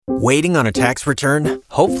Waiting on a tax return?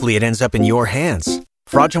 Hopefully it ends up in your hands.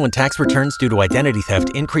 Fraudulent tax returns due to identity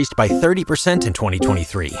theft increased by 30% in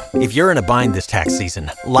 2023. If you're in a bind this tax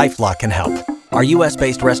season, LifeLock can help. Our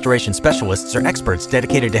U.S.-based restoration specialists are experts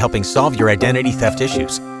dedicated to helping solve your identity theft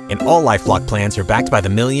issues. And all LifeLock plans are backed by the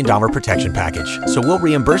 $1 Million Protection Package. So we'll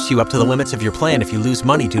reimburse you up to the limits of your plan if you lose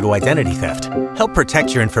money due to identity theft. Help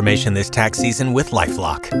protect your information this tax season with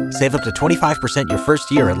LifeLock. Save up to 25% your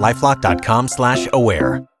first year at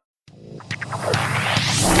LifeLock.com/aware.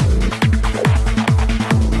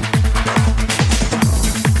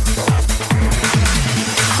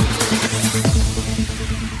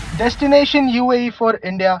 Destination UAE for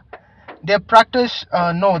India. Their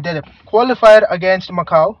qualifier against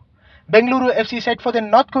Macau. Bengaluru FC set for the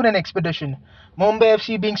North Korean expedition. Mumbai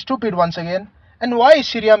FC being stupid once again. And why is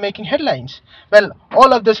Syria making headlines? Well,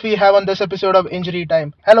 all of this we have on this episode of Injury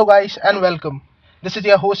Time. Hello guys and welcome. This is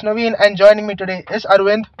your host Naveen and joining me today is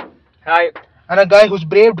Arvind. Hi. And a guy who's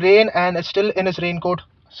braved rain and is still in his raincoat,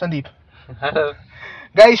 Sandeep. Hello.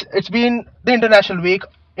 Guys, it's been the international week.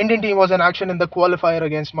 Indian team was in action in the qualifier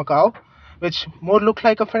against Macau, which more looked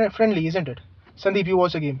like a friendly, isn't it? Sandeep, you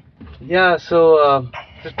watched the game. Yeah, so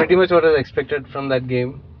it's pretty much what I expected from that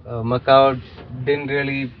game. Macau didn't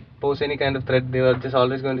really pose any kind of threat. They were just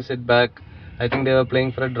always going to sit back. I think they were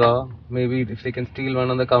playing for a draw. Maybe if they can steal one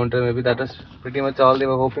on the counter, maybe that was pretty much all they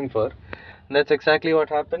were hoping for. And that's exactly what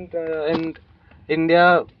happened. And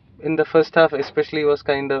India, in the first half especially, was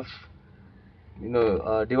kind of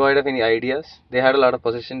devoid of any ideas. They had a lot of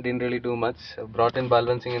possession, didn't really do much. Brought in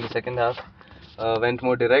Balwant Singh in the second half, went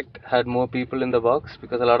more direct, had more people in the box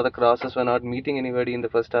because a lot of the crosses were not meeting anybody in the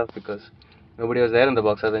first half because nobody was there in the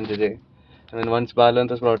box other than JJ. And then once Balwant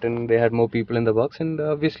was brought in, they had more people in the box, and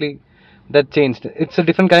obviously that changed. It's a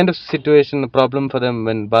different kind of situation, a problem for them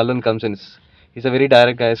when Balwant comes in. He's a very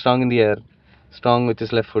direct guy, strong in the air, strong with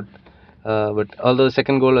his left foot. But although the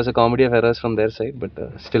second goal was a comedy of errors from their side, but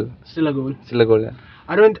still a goal. Yeah.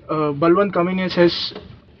 Arvind, Balwant Cummings has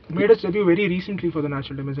made his debut very recently for the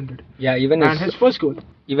national team, isn't it? Yeah, his first goal.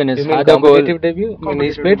 Even his other competitive debut.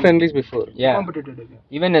 He's played friendlies before. Yeah. Competitive debut.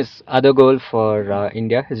 Even his other goal for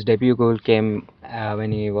India, his debut goal came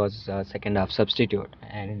when he was second half substitute,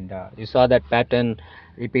 and you saw that pattern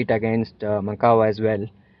repeat against Macau as well.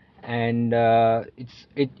 And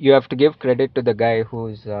you have to give credit to the guy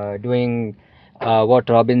who's doing what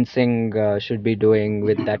Robin Singh should be doing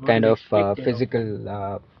with that kind of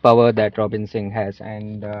physical power that Robin Singh has.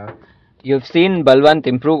 And you've seen Balwant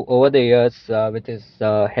improve over the years with his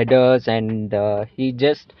headers, and he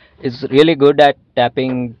just is really good at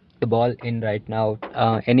tapping the ball in right now.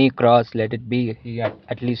 Any cross, let it be, he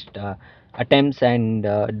at least attempts and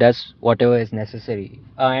does whatever is necessary.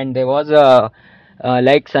 And there was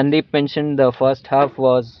like Sandeep mentioned, the first half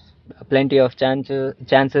was plenty of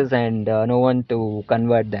chances and no one to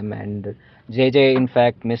convert them. And JJ, in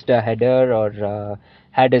fact, missed a header or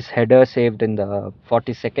had his header saved in the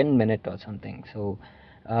 42nd minute or something. So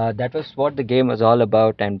that was what the game was all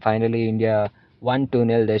about. And finally, India won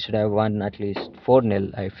 2-0. They should have won at least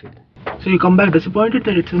 4-0, I feel. So you come back disappointed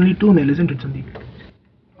that it's only 2-0, isn't it, Sandeep?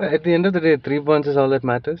 Well, at the end of the day, 3 points is all that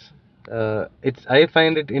matters. I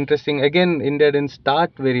find it interesting. Again, India didn't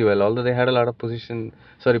start very well, although they had a lot of possession,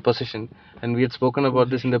 and we had spoken about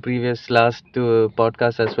this in the previous last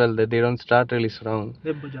podcast as well, that they don't start really strong.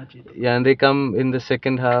 Yeah, and they come in the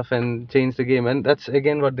second half and change the game, and that's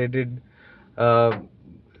again what they did.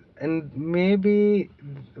 And maybe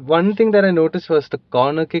one thing that I noticed was the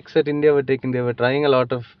corner kicks that India were taking. They were trying a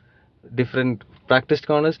lot of different practiced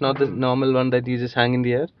corners, not the normal one that you just hang in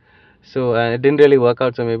the air. So it didn't really work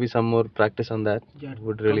out, so maybe some more practice on that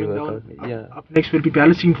would really work out. Yeah. Up next will be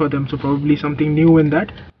Palestine for them, so probably something new in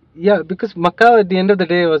that. Yeah, because Macau at the end of the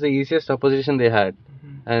day was the easiest opposition they had,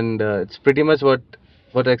 and it's pretty much what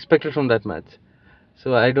I expected from that match.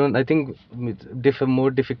 So I think more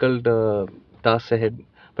difficult tasks ahead.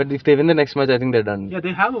 But if they win the next match, I think they're done. Yeah,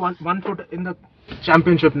 they have one foot in the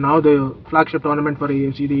championship now, the flagship tournament for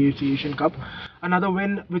AFC, the AFC Asian Cup. Another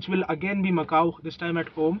win, which will again be Macau, this time at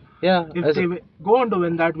home. Yeah. If they go on to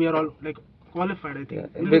win that, we are all qualified, I think.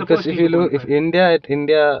 Yeah, because if you look,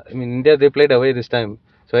 India, they played away this time.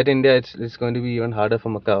 So at India, it's going to be even harder for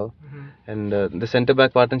Macau. And the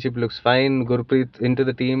centre-back partnership looks fine. Gurpreet into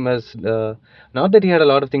the team has, not that he had a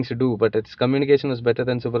lot of things to do, but its communication was better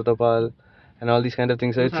than Subratopal and all these kind of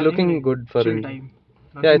things. So it's looking good for him.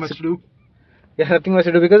 Nothing much to do. Yeah, nothing much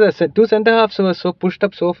to do because the two centre halves were so pushed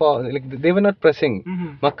up so far. Like they were not pressing.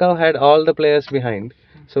 Macau had all the players behind.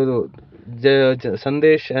 So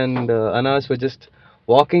Sandesh and Anas were just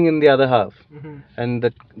walking in the other half.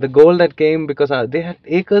 And the goal that came because they had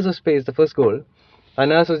acres of space, the first goal.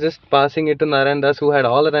 Anas was just passing it to Narayan Das, who had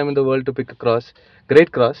all the time in the world to pick a cross,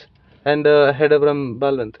 great cross, and a header from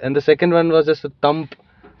Balwant. And the second one was just a thump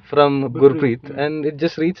from Gurpreet, and it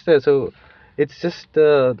just reached there. So it's just,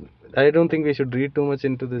 I don't think we should read too much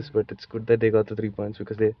into this, but it's good that they got the 3 points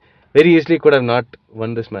because they very easily could have not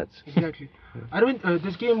won this match. Exactly. Arvind,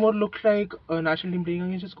 this game more looks like a national team playing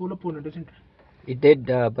against a school opponent, isn't it? It did,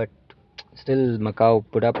 but still Macau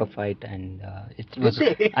put up a fight, and it was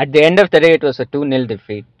at the end of the day it was a 2-0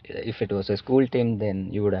 defeat. If it was a school team, then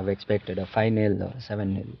you would have expected a 5-0 or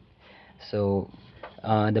 7-0. So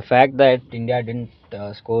the fact that India didn't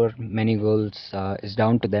score many goals is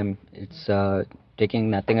down to them. It's taking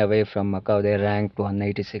nothing away from Macau. They're ranked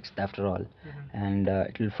 186th after all, and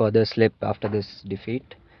it will further slip after this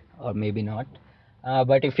defeat, or maybe not.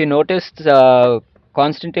 But if you noticed,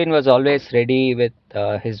 Constantine was always ready with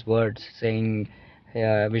his words, saying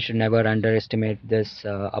we should never underestimate this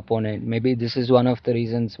opponent. Maybe this is one of the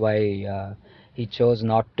reasons why he chose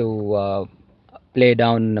not to play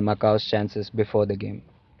down Macau's chances before the game.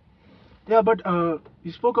 Yeah, but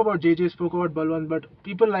you spoke about JJ, spoke about Balwant, but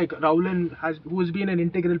people like Rowland who has been an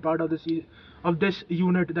integral part of this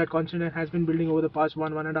unit that Constantine has been building over the past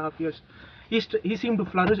 1.5 years. He seemed to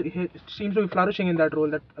flourish. He seems to be flourishing in that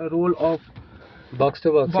role, role of Box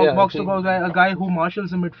to box, box to box guy, a guy who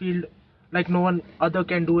marshals the midfield like no one other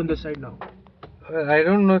can do in this side now. I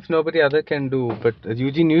don't know if nobody other can do, but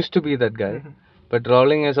Eugene used to be that guy. But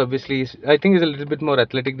Rowling is obviously, I think he's a little bit more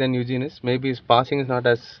athletic than Eugene is. Maybe his passing is not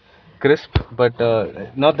as crisp, but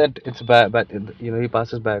not that it's bad, but he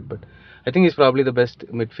passes bad. But I think he's probably the best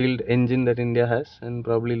midfield engine that India has, and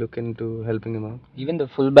probably look into helping him out. Even the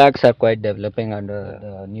fullbacks are quite developing under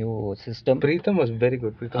the new system. Preetham was very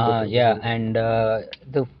good. Yeah, and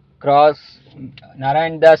the cross,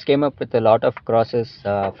 Narayan Das came up with a lot of crosses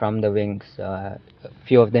from the wings,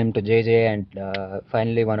 few of them to JJ, and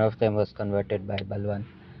finally one of them was converted by Balwan.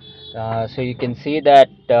 So you can see that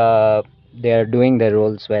they are doing their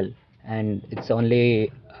roles well, and it's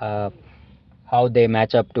only how they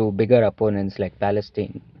match up to bigger opponents like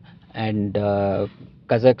Palestine. And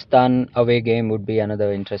Kazakhstan away game would be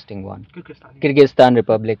another interesting one. Kyrgyzstan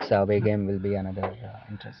Republic's away game will be another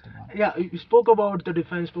interesting one. Yeah, you spoke about the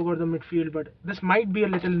defense, spoke about the midfield, but this might be a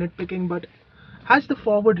little nitpicking, but has the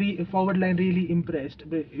forward line really impressed?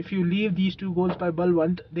 If you leave these 2 goals by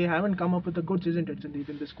Balwant, they haven't come up with the goods, isn't it,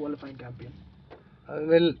 in this qualifying campaign?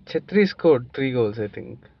 Well, Chetri scored 3 goals, I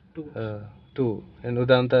think. 2. And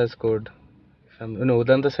Udanta scored.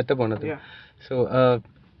 Udanta set up one of them. Yeah. So,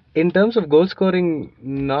 in terms of goal scoring,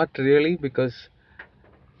 not really, because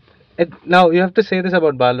now you have to say this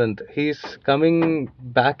about Balwant. He's coming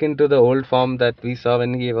back into the old form that we saw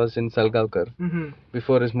when he was in Salgaonkar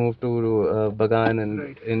before his move to Bagan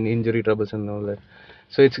and in injury troubles and all that.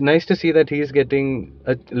 So it's nice to see that he's getting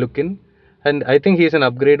a look in, and I think he's an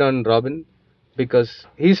upgrade on Robin because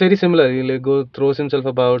he's very similar. He'll go throws himself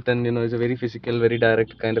about, and he's a very physical, very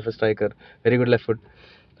direct kind of a striker. Very good left foot.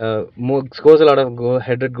 Scores a lot of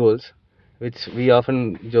headed goals, which we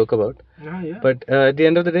often joke about. But at the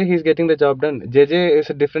end of the day, he's getting the job done. JJ is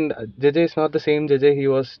JJ is not the same JJ he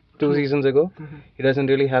was 2 seasons ago. He doesn't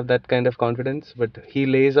really have that kind of confidence, but he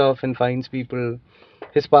lays off and finds people.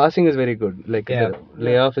 His passing is very good. The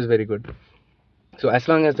layoff is very good. So as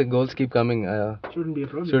long as the goals keep coming, shouldn't be a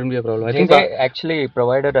problem. I think JJ actually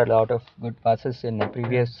provided a lot of good passes in the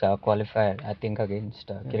previous qualifier. I think against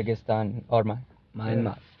Kyrgyzstan or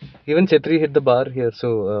Myanmar. Even Chetri hit the bar here,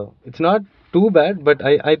 so it's not too bad. But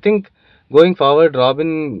I think going forward,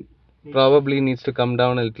 Robin probably needs to come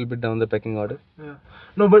down a little bit down the pecking order. Yeah.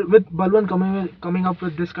 No, but with Balwant coming up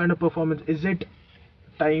with this kind of performance, is it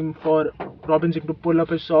time for Robin Singh to pull up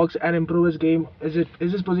his socks and improve his game? Is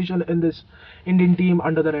his position in this Indian team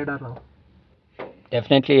under the radar now?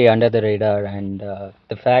 Definitely under the radar, and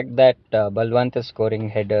the fact that Balwant is scoring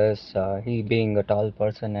headers, he being a tall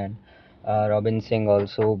person, and Robin Singh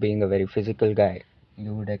also being a very physical guy,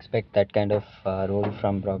 you would expect that kind of role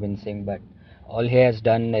from Robin Singh, but all he has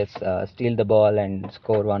done is steal the ball and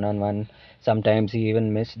score one-on-one. Sometimes he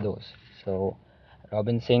even missed those. So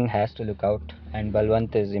Robin Singh has to look out, and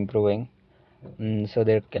Balwant is improving. So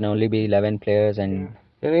there can only be 11 players, and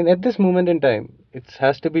I mean, at this moment in time, it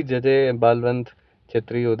has to be JJ, Balwant,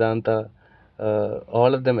 Chetri, Udanta,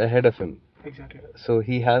 all of them ahead of him. Exactly. So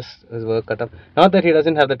he has his work cut up. Not that he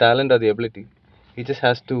doesn't have the talent or the ability. He just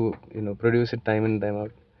has to, produce it time in, time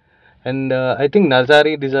out. And I think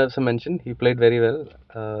Nazari deserves a mention. He played very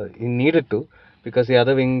well. He needed to, because the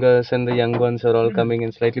other wingers and the young ones are all coming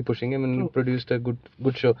and slightly pushing him, and produced a good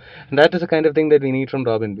show. And that is the kind of thing that we need from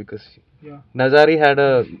Robin, because Nazari had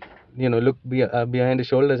a look behind his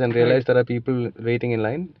shoulders and realize there are people waiting in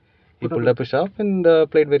line. He pulled up a shop and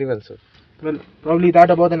played very well. So. Well, probably that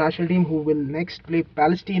about the national team, who will next play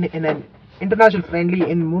Palestine in an international friendly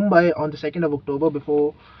in Mumbai on the 2nd of October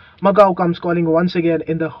before Macau comes calling once again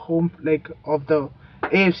in the home leg of the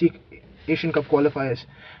AFC Asian Cup qualifiers.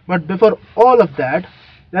 But before all of that,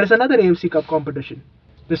 there is another AFC Cup competition.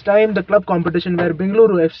 This time the club competition where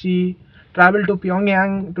Bengaluru FC travel to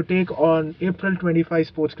Pyongyang to take on April 25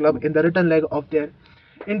 Sports Club in the return leg of their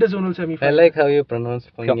interzonal semi-final. I like how you pronounce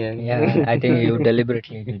Pyongyang. Yeah, I think you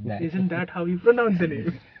deliberately did that. Isn't that how you pronounce the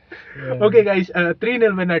name? Yeah. Okay, guys,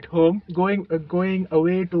 3-0 win at home, going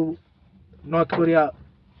away to North Korea.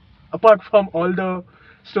 Apart from all the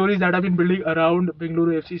stories that have been building around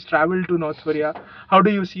Bengaluru FC's travel to North Korea, how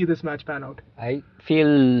do you see this match pan out? I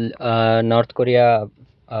feel North Korea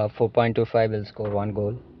 4.25 will score one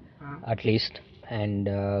goal at least, and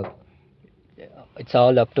it's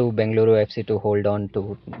all up to Bengaluru FC to hold on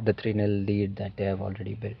to the 3-0 lead that they have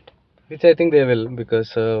already built. Which I think they will,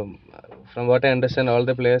 because from what I understand, all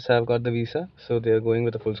the players have got the visa, so they are going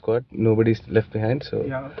with a full squad. Nobody's left behind. So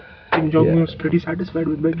yeah, Kim Jong-un was pretty satisfied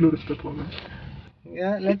with Bengaluru's performance.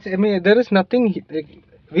 Yeah, there is nothing.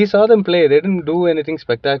 We saw them play. They didn't do anything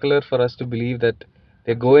spectacular for us to believe that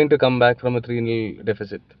they're going to come back from a 3-0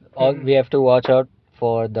 deficit. All we have to watch out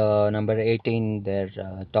for the number 18, their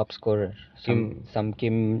top scorer, some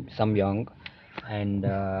Kim Young, and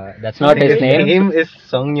that's not his name. Him is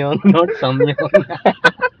Song Young, not Sam Young.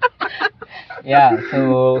 Yeah,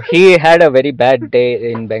 so he had a very bad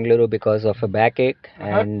day in Bengaluru because of a backache,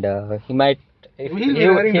 and he might. He would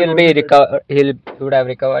have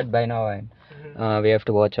recovered by now, and we have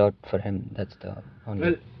to watch out for him. That's the only.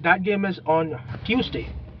 Well, that game is on Tuesday,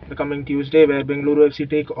 the coming Tuesday, where Bengaluru FC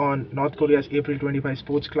take on North Korea's April 25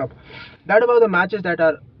 Sports Club. That about the matches that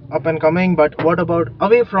are up and coming, but what about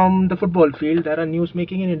away from the football field? There are news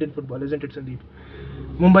making in Indian football, isn't it, Sandeep?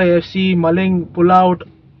 Mumbai FC mulling pull out,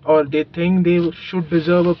 or they think they should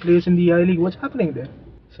deserve a place in the I-League. What's happening there?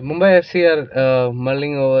 So Mumbai FC are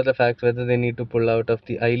mulling over the fact whether they need to pull out of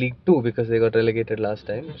the I-League 2 because they got relegated last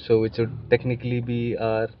time. So it should technically be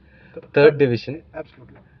our third division.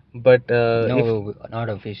 Absolutely. But no, not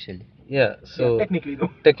officially. Yeah, so yeah, technically no.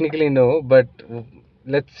 Technically no, but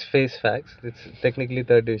let's face facts. It's technically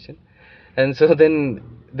third division. And so then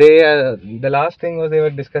the last thing was they were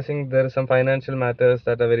discussing there are some financial matters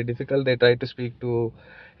that are very difficult. They tried to speak to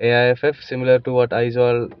AIFF, similar to what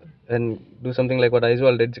Aizawl, and do something like what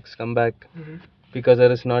Aizawl did, just come back because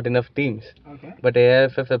there is not enough teams. Okay. But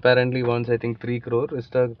AIFF apparently wants, I think, 3 crore is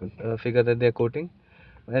the figure that they're quoting,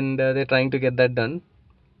 and they're trying to get that done.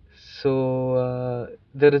 So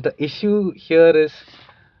there is the issue here is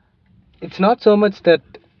it's not so much that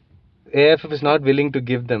AIFF is not willing to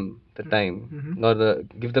give them the time or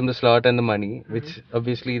give them the slot and the money, which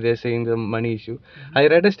obviously they're saying the money issue. I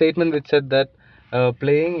read a statement which said that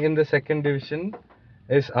playing in the second division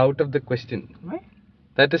is out of the question. Right.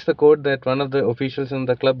 That is the quote that one of the officials in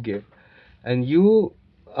the club gave. And you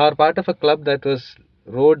are part of a club that was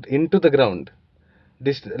rode into the ground.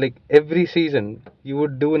 Like every season, you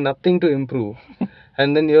would do nothing to improve.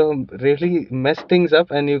 And then you really messed things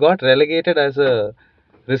up and you got relegated as a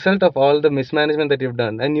result of all the mismanagement that you've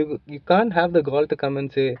done. And you can't have the gall to come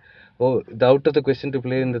and say, oh, out of the question to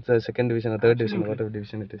play in the second division or third division or whatever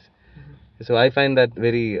division it is. So I find that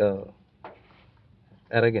very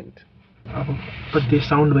arrogant. But they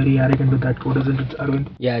sound very arrogant with that quote, isn't it, Arvind?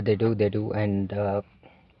 Yeah, they do, and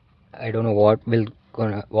I don't know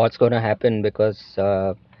what's gonna happen because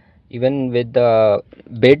even with the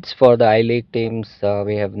bids for the I-League teams,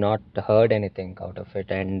 we have not heard anything out of it,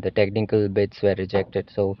 and the technical bids were rejected.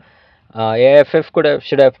 So AFF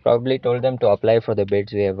should have probably told them to apply for the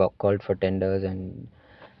bids. We have called for tenders and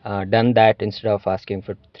done that instead of asking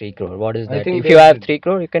for 3 crore. What is that? If you have 3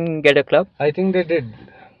 crore, you can get a club. I think they did.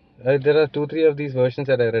 There are 2-3 of these versions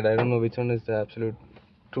that I read. I don't know which one is the absolute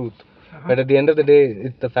truth. But at the end of the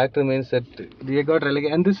day, the fact remains that they got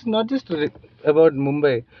relegated. And this is not just about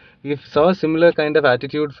Mumbai. We saw a similar kind of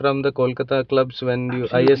attitude from the Kolkata clubs when the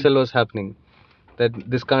ISL was happening. That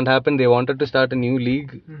this can't happen. They wanted to start a new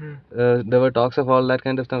league. There were talks of all that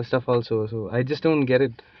kind of stuff also. So I just don't get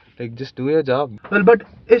it. Like, just do your job. Well, but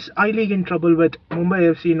is I-League in trouble with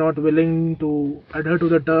Mumbai FC not willing to adhere to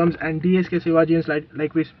the terms and DSK Shivajians,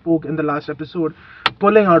 like we spoke in the last episode,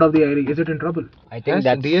 pulling out of the I-League? Is it in trouble? I think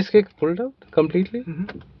that DSK pulled out completely?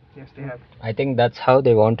 Yes, they have. I think that's how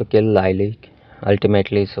they want to kill I-League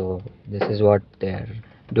ultimately. So this is what they're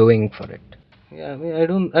doing for it. Yeah, I mean, I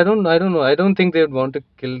don't know. I don't think they would want to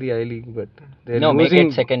kill the I League, but they're No, make losing.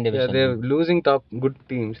 it second Yeah, division. they're losing top good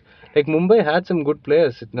teams. Like Mumbai had some good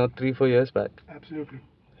players, 3, 4 years back. Absolutely.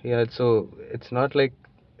 Yeah, so it's not like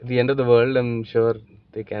the end of the world. I'm sure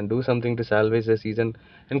they can do something to salvage the season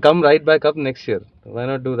and come right back up next year. Why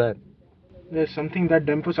not do that? There's something that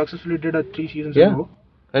Dempo successfully did 3 seasons Yeah. ago.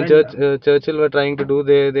 And And Churchill were trying to do.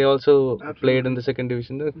 They also played Absolutely. in the second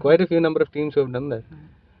division. There are quite a few number of teams who have done that.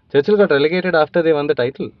 Churchill got relegated after they won the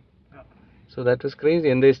title. Yeah. So that was crazy,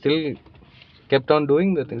 and they still kept on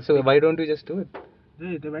doing the thing. So why don't you just do it?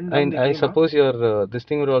 They went down the I game, huh? suppose your this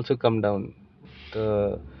thing would also come down.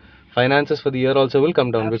 The finances for the year also will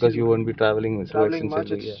come down because you won't be traveling so Traveling much.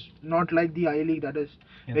 extensively. It's not like the I League that is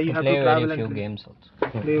You where you have play to very travel and few play. games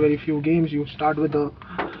also. Play very few games. You start with the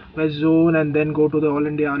West Zone and then go to the All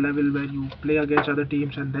India level where you play against other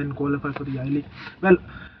teams and then qualify for the I League. Well,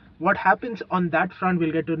 what happens on that front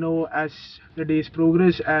we'll get to know as the days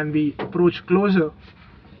progress and we approach closer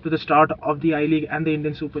to the start of the I League and the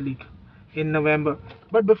Indian Super League in November.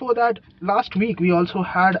 But before that, last week we also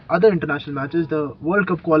had other international matches. The World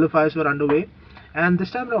Cup qualifiers were underway, and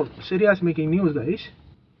this time around, Syria is making news, guys.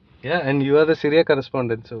 Yeah, and you are the Syria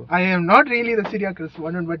correspondent, so I am not really the Syria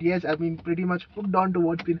correspondent, but yes, I've been pretty much hooked on to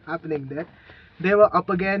what's been happening there. They were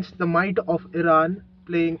up against the might of Iran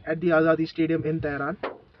playing at the Azadi Stadium in Tehran.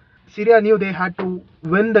 Syria knew they had to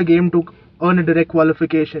win the game to earn a direct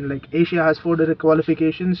qualification. Like Asia has 4 direct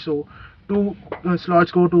qualifications, so 2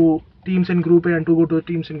 slots go to teams in Group A and 2 go to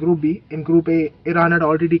teams in Group B. In Group A, Iran had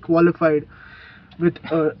already qualified with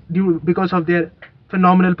because of their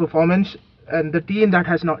phenomenal performance, and the team that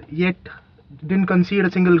has not yet didn't concede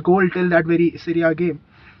a single goal till that very Syria game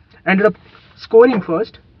ended up scoring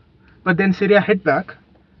first, but then Syria hit back.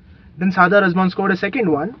 Then Sadar Azman scored a second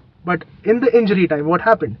one, but in the injury time, what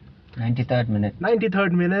happened? 93rd minute.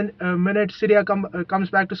 93rd minute, Syria comes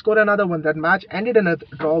back to score another one. That match ended in a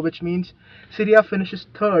draw, which means Syria finishes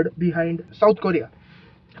third behind South Korea.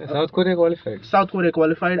 South Korea qualified. South Korea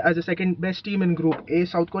qualified as the second best team in Group A.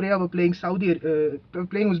 South Korea were playing playing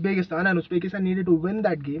Uzbekistan, and Uzbekistan needed to win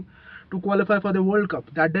that game to qualify for the World Cup.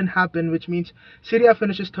 That didn't happen, which means Syria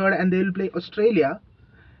finishes third, and they will play Australia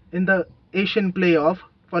in the Asian playoff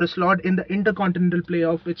for a slot in the Intercontinental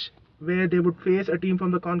playoff, where they would face a team from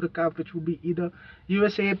the CONCACAF, which would be either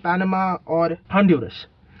USA, Panama, or Honduras.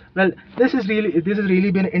 Well, this has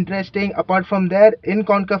really been interesting. Apart from there, in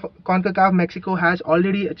CONCACAF, Mexico has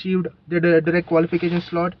already achieved the direct qualification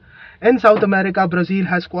slot. In South America, Brazil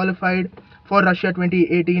has qualified for Russia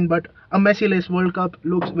 2018, but a Messi-less World Cup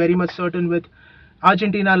looks very much certain, with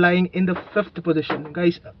Argentina lying in the 5th position.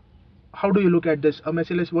 Guys, how do you look at this? A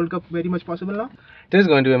Messi-less World Cup very much possible now? It is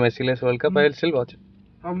going to be a Messi-less World Cup. I'll still watch it.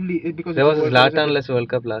 Probably because There it's was a a World Cup, isn't it? Zlatan-less World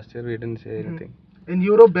Cup last year. We didn't say anything. In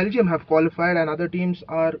Europe, Belgium have qualified, and other teams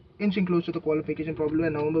are inching close to the qualification. Probably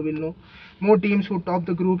in November we'll know more teams who top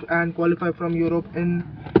the group and qualify from Europe. In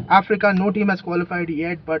Africa, no team has qualified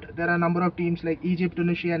yet, but there are a number of teams like Egypt,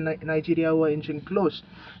 Tunisia, and Nigeria who are inching close.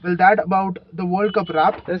 Well, that about the World Cup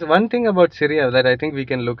wrap. There's one thing about Syria that I think we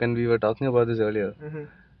can look, and we were talking about this earlier.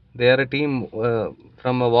 They are a team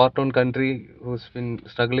from a war-torn country who's been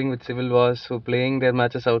struggling with civil wars, who are playing their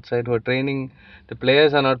matches outside, who are training. The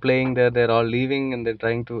players are not playing there; they're all leaving, and they're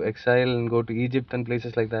trying to exile and go to Egypt and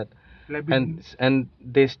places like that. And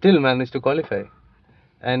they still manage to qualify.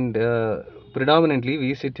 And predominantly,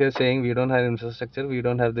 we sit here saying we don't have infrastructure, we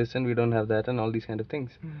don't have this, and we don't have that, and all these kind of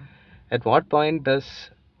things. At what point does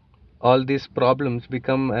all these problems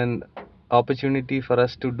become an opportunity for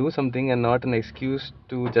us to do something and not an excuse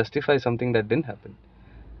to justify something that didn't happen?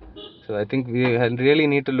 So I think we really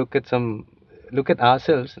need to look at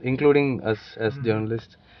ourselves, including us as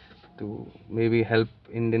journalists, to maybe help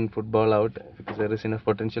Indian football out, because there is enough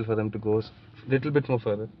potential for them to go a little bit more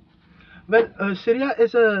further. Well, Syria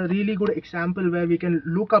is a really good example where we can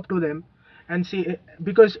look up to them and see,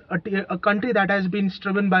 because a country that has been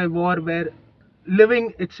striven by war, where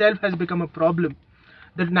living itself has become a problem.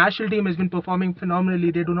 The national team has been performing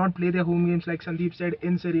phenomenally. They do not play their home games, like Sandeep said,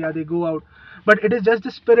 in Syria. They go out. But it is just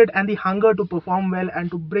the spirit and the hunger to perform well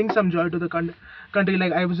and to bring some joy to the country.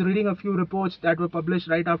 Like, I was reading a few reports that were published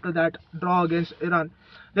right after that draw against Iran.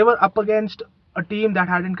 They were up against a team that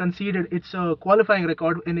hadn't conceded its qualifying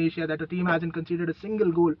record in Asia, that a team hasn't conceded a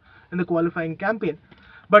single goal in the qualifying campaign.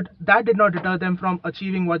 But that did not deter them from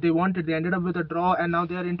achieving what they wanted. They ended up with a draw, and now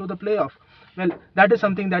they are into the playoff. Well, that is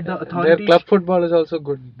something that the authorities... Their club football is also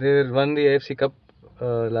good. They won the AFC Cup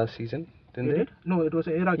last season, didn't they? No, it was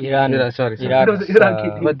an Iraqi. Sorry. It was an Iraqi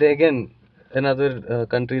team. But they, again, another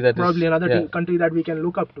country that probably another country that we can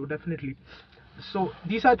look up to, definitely. So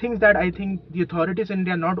these are things that I think the authorities in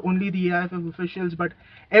India, not only the AIFF officials, but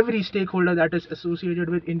every stakeholder that is associated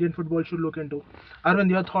with Indian football should look into. Arvind,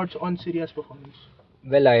 your thoughts on Syria's performance?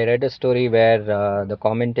 Well, I read a story where the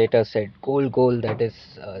commentator said goal, goal, that is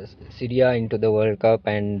Syria into the World Cup,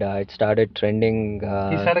 and it started trending.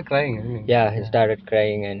 He started crying, didn't he? Yeah, he started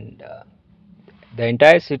crying, and the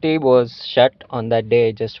entire city was shut on that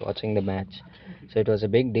day just watching the match. So it was a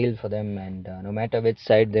big deal for them, and no matter which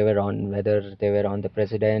side they were on, whether they were on the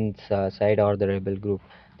president's side or the rebel group,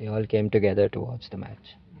 they all came together to watch the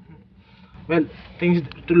match. Well, things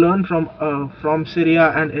to learn from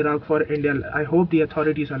Syria and Iraq for India. I hope the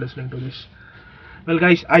authorities are listening to this. Well,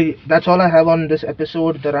 guys, I that's all I have on this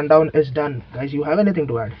episode. The rundown is done. Guys, you have anything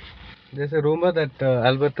to add? There's a rumor that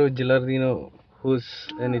Alberto Gilardino, who's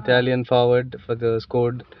an Italian forward for the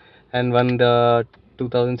squad and won the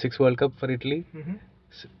 2006 World Cup for Italy, Mm-hmm.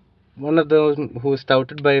 one of those who was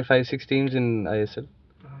touted by 5-6 teams in ISL.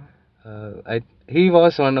 He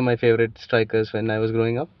was one of my favorite strikers when I was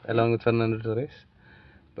growing up, along with Fernando Torres.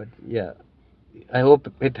 But yeah, I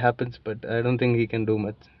hope it happens, but I don't think he can do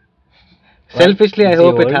much. Selfishly, I is he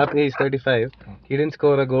hope it old? happens. He's 35. He didn't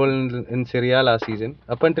score a goal in Serie A last season.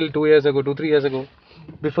 Up until 3 years ago,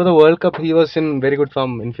 before the World Cup, he was in very good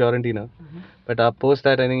form in Fiorentina. But post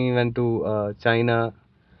that, I think he went to China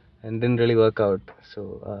and didn't really work out.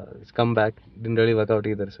 So his comeback didn't really work out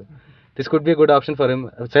either. So this could be a good option for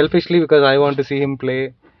him. Selfishly, because I want to see him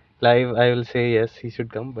play live, I will say yes, he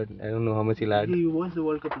should come. But I don't know how much he'll add. You watched the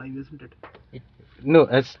World Cup live, isn't it? No,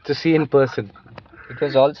 it's to see in person. It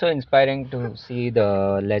was also inspiring to see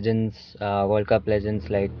the legends, World Cup legends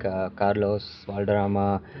like Carlos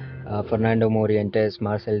Valderrama, Fernando Morientes,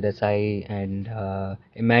 Marcel Desailly, and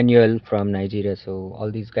Emmanuel from Nigeria. So all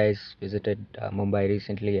these guys visited Mumbai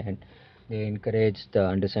recently, and they encouraged the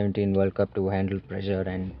Under 17 World Cup to handle pressure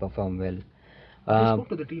and perform well. They Um, spoke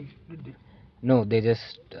to the team, did they? no, they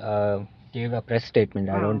just gave a press statement.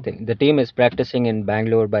 I don't think the team is practicing in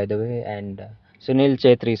Bangalore, by the way, and Sunil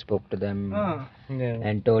Chetri spoke to them Yeah.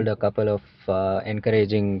 and told a couple of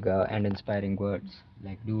encouraging and inspiring words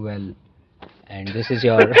like "do well," and this is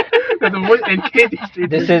your That's the most engaging statement.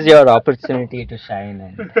 this is your opportunity to shine,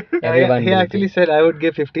 and everyone. He will actually be- said I would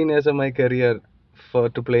give 15 years of my career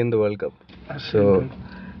to play in the World Cup. So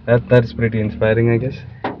that's pretty inspiring, I guess.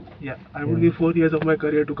 Yeah, I would give 4 years of my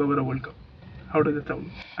career to cover a World Cup. How does it sound?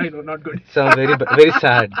 I know, not good. Sounds very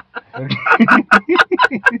sad.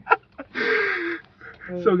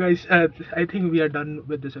 So, guys, I think we are done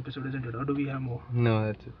with this episode, isn't it? Or do we have more? No,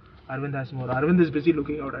 that's it. Arvind has more. Arvind is busy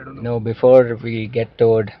looking out. I don't know. No, before we get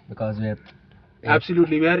towed, because we're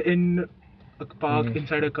Absolutely, we are in a park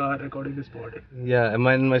inside a car recording this pod. Yeah,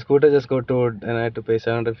 my scooter just got towed and I had to pay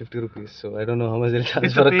 750 rupees. So I don't know how much they'll charge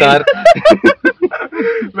It's for a a car.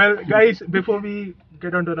 Well, guys, before we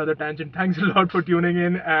get onto another tangent, thanks a lot for tuning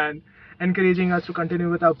in and encouraging us to continue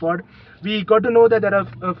with our pod. We got to know that there are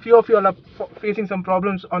a few of you all are facing some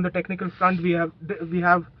problems on the technical front. We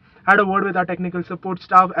have had a word with our technical support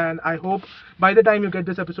staff, and I hope by the time you get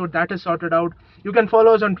this episode that is sorted out. You can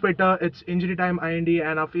follow us on Twitter, it's Injury Time IND,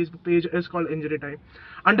 and our Facebook page is called Injury Time.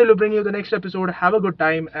 Until we bring you the next episode, have a good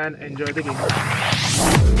time and enjoy the game.